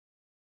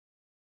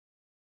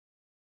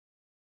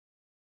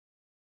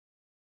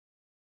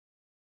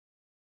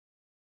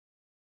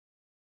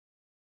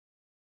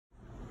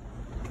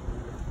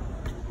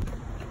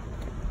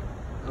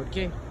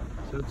Okay,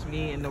 so it's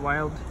me in the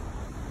wild,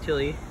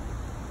 Tilly.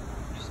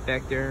 She's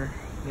back there.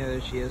 Yeah,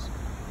 there she is.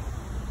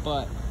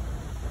 But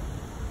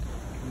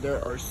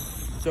there are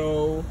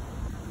so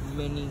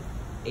many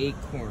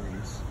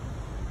acorns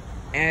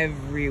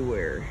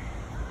everywhere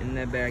in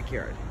the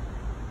backyard.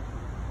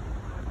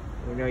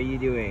 What are you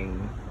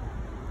doing?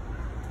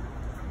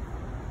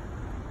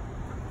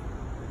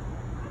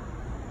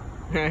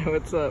 Hi,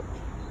 what's up?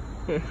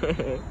 What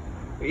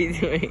are you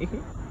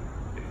doing?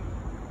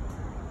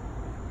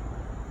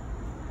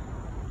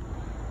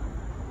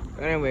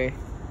 Anyway,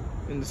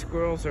 when the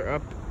squirrels are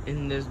up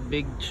in this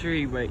big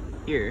tree right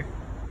here,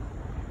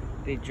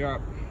 they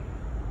drop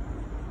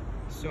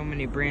so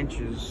many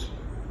branches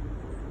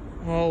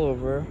all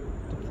over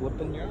the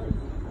flippin' yard.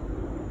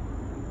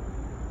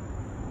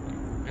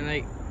 And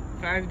like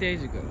 5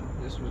 days ago,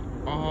 this was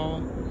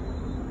all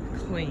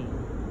clean.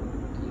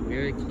 It was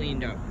very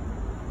cleaned up.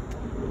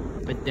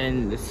 But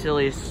then the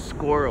silliest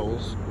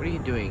squirrels, what are you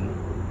doing?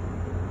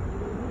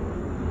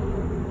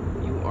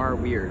 You are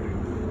weird.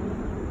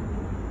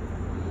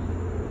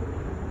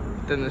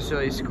 Then the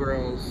silly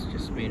squirrels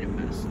just made a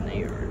mess in the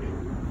yard.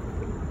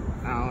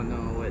 I don't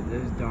know what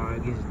this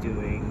dog is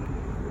doing.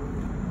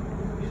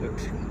 She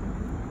looks,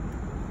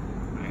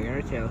 I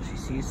gotta tell, she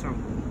sees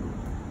something.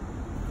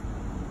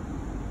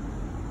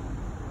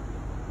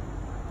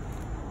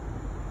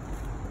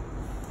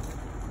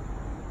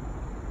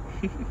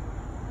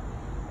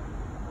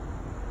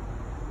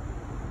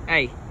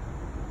 Hey,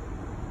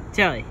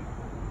 Tilly,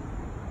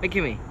 look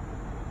at me.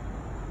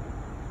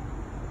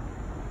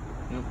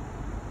 Nope.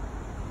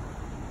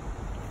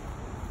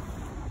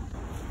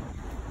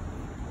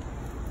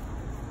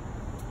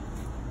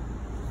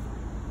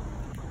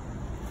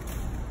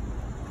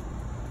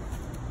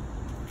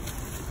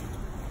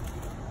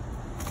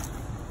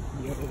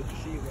 Yo,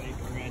 she like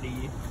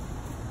ready.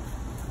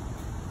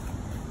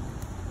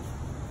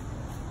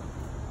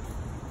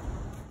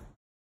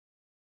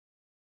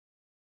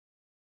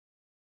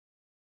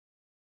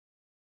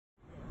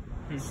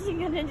 What's she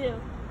gonna do?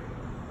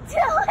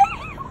 Tilly!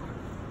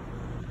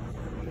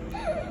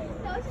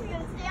 No, she's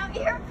gonna stay out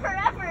here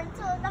forever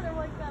until another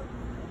one comes.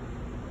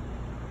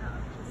 Oh,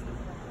 she's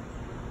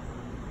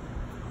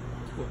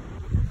Cool.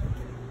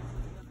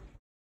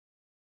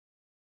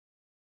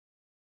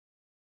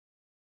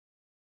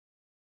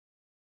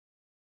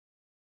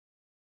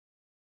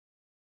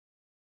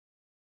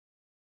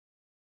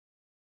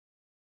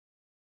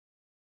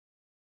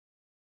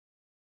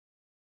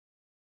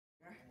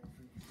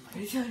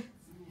 Ready, Tilly?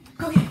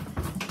 Go get it.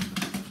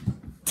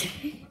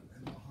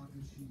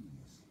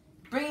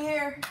 Bring it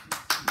here.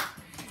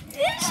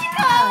 Here she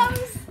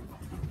comes!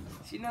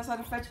 She knows how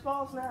to fetch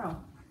balls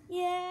now.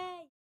 Yay!